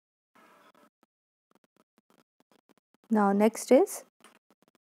Now next is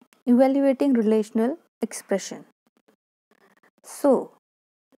evaluating relational expression. So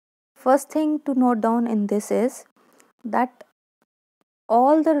first thing to note down in this is that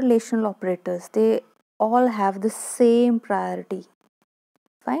all the relational operators, they all have the same priority,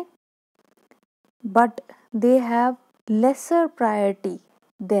 fine, but they have lesser priority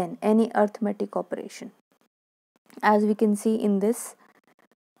than any arithmetic operation, as we can see in this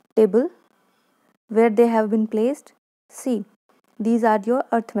table where they have been placed. See, these are your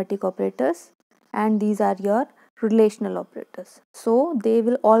arithmetic operators and these are your relational operators, so they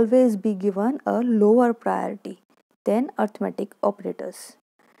will always be given a lower priority than arithmetic operators,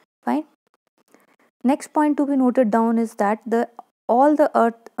 fine. Next point to be noted down is that the all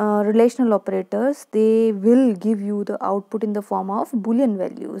the relational operators, they will give you the output in the form of boolean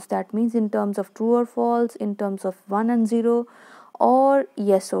values. That means in terms of true or false, in terms of 1 and 0, or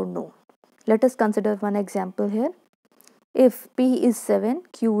yes or no. Let us consider one example here. If p is 7,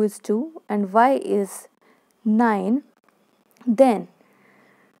 q is 2 and y is 9, then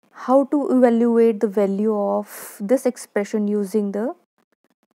how to evaluate the value of this expression using the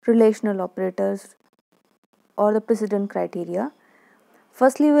relational operators or the precedent criteria?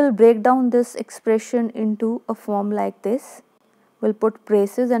 Firstly, we'll break down this expression into a form like this. We'll put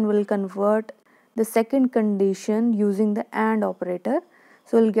braces and we'll convert the second condition using the AND operator.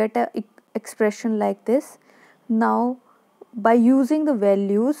 So we'll get a expression like this. Now, by using the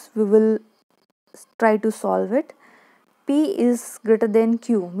values, we will try to solve it. P is greater than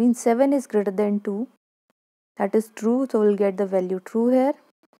Q, means 7 is greater than 2. That is true, so we'll get the value true here.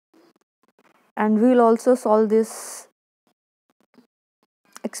 And we will also solve this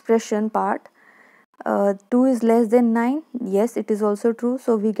expression part. 2 is less than 9, yes, it is also true,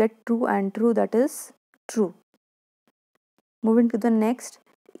 so we get true and true, that is true. Moving to the next,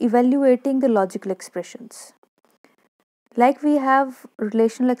 evaluating the logical expressions. Like we have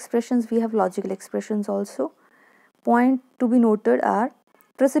relational expressions, we have logical expressions also. Point to be noted are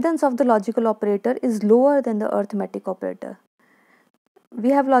precedence of the logical operator is lower than the arithmetic operator. We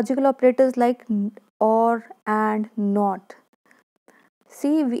have logical operators like or, and, not.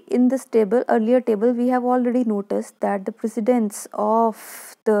 See, in this table, earlier table, we have already noticed that the precedence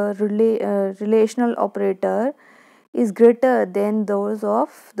of the relational operator is greater than those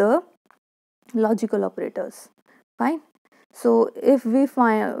of the logical operators, fine. So if we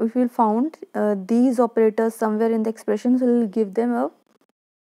found these operators somewhere in the expressions, we will give them a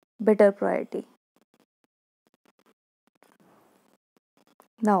better priority.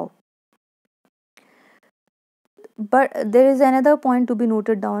 Now, but there is another point to be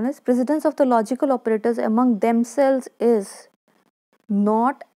noted down is precedence of the logical operators among themselves is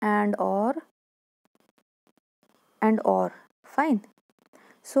not and or, fine.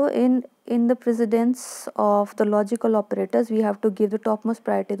 So in the precedence of the logical operators, we have to give the topmost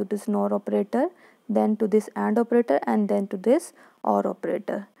priority to this NOR operator, then to this AND operator, and then to this OR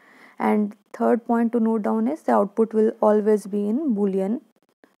operator. And third point to note down is the output will always be in Boolean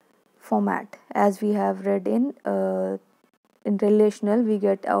format, as we have read in relational. We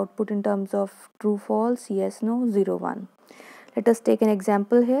get output in terms of true, false, yes, no, 0, 1. Let us take an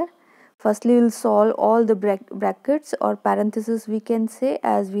example here. Firstly, we'll solve all the brackets or parentheses, we can say,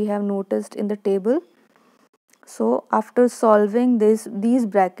 as we have noticed in the table. So after solving these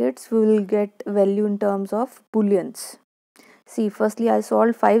brackets, we will get value in terms of booleans. See, firstly I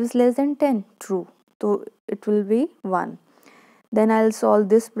solved 5 is less than 10, true, so it will be 1. Then I'll solve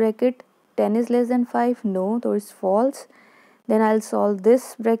this bracket, 10 is less than 5, no, so it's false. Then I'll solve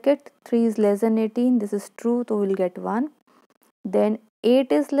this bracket, 3 is less than 18, this is true, so we'll get 1. Then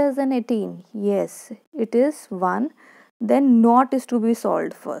 8 is less than 18, yes, it is 1. Then not is to be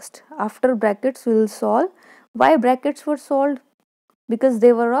solved first. After brackets we will solve. Why brackets were solved? Because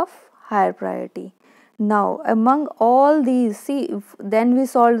they were of higher priority. Now among all these, see, then we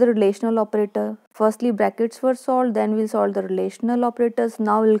solve the relational operator. Firstly brackets were solved, then we'll solve the relational operators.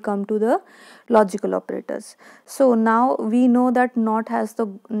 Now we'll come to the logical operators. So now we know that not has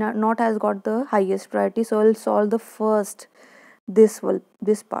got the highest priority, so we'll solve the first this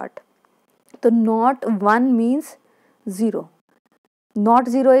part. So not 1 means 0. Not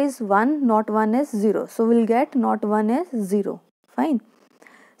 0 is 1, not 1 is 0. So we'll get not 1 is 0. Fine.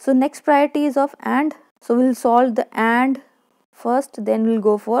 So next priority is of AND. So we'll solve the AND first, then we'll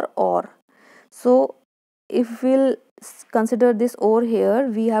go for OR. So if we'll consider this OR here,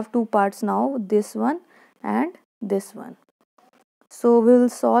 we have two parts now, this one and this one. So we'll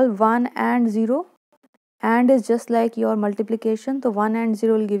solve 1 and 0. AND is just like your multiplication. So 1 and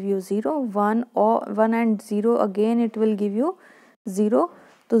 0 will give you 0. 1 and 0 again, it will give you 0.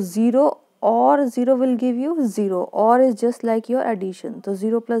 So 0 or 0 will give you 0. Or is just like your addition. So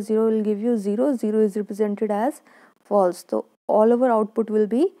 0 plus 0 will give you 0. 0 is represented as false. So all our output will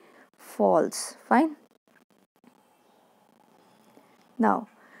be false. Fine. Now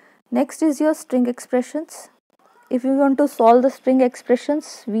next is your string expressions. If you want to solve the string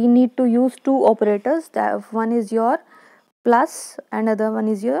expressions, we need to use two operators. That one is your plus and other one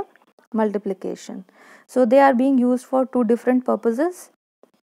is your multiplication. So they are being used for two different purposes.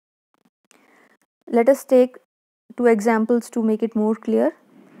 Let us take two examples to make it more clear.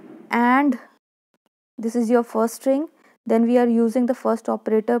 And this is your first string. Then we are using the first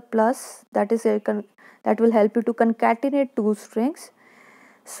operator plus, that will help you to concatenate two strings.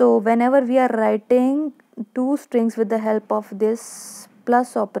 So whenever we are writing two strings with the help of this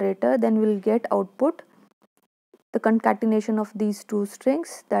plus operator, then we'll get output the concatenation of these two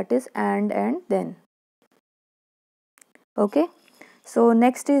strings, that is and then. Okay, so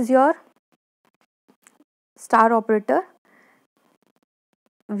next is your star operator.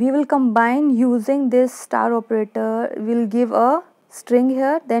 We will combine using this star operator. We'll give a string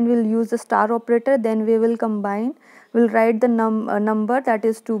here, then we'll use the star operator, then we will combine, we'll write the number that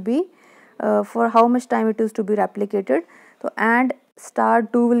is to be for how much time it is to be replicated. So and star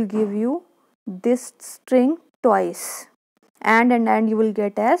 2 will give you this string twice, and you will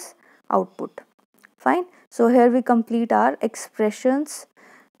get as output. Fine. So here we complete our expressions.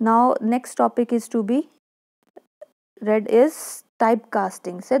 Now next topic is to be read is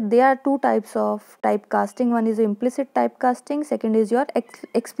typecasting. So there are two types of typecasting. One is implicit typecasting, second is your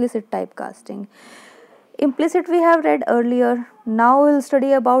explicit typecasting. Implicit we have read earlier. Now we will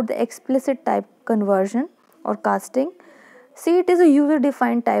study about the explicit type conversion or casting. See, it is a user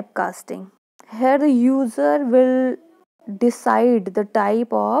defined typecasting. Here the user will decide the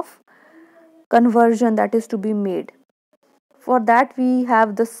type of conversion that is to be made. For that we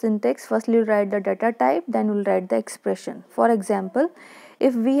have the syntax. Firstly we'll write the data type, then we'll write the expression. For example,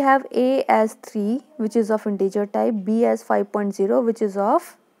 if we have a as 3 which is of integer type, b as 5.0 which is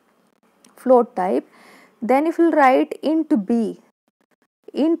of float type, then if we'll write int b,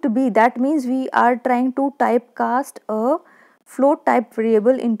 that means we are trying to typecast a float type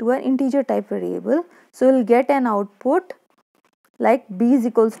variable into an integer type variable. So we'll get an output like b is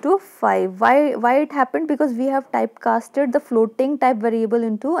equals to 5. Why it happened? Because we have typecasted the floating type variable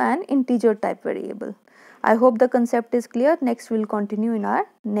into an integer type variable. I hope the concept is clear. Next we'll continue in our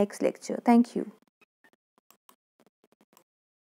next lecture. Thank you.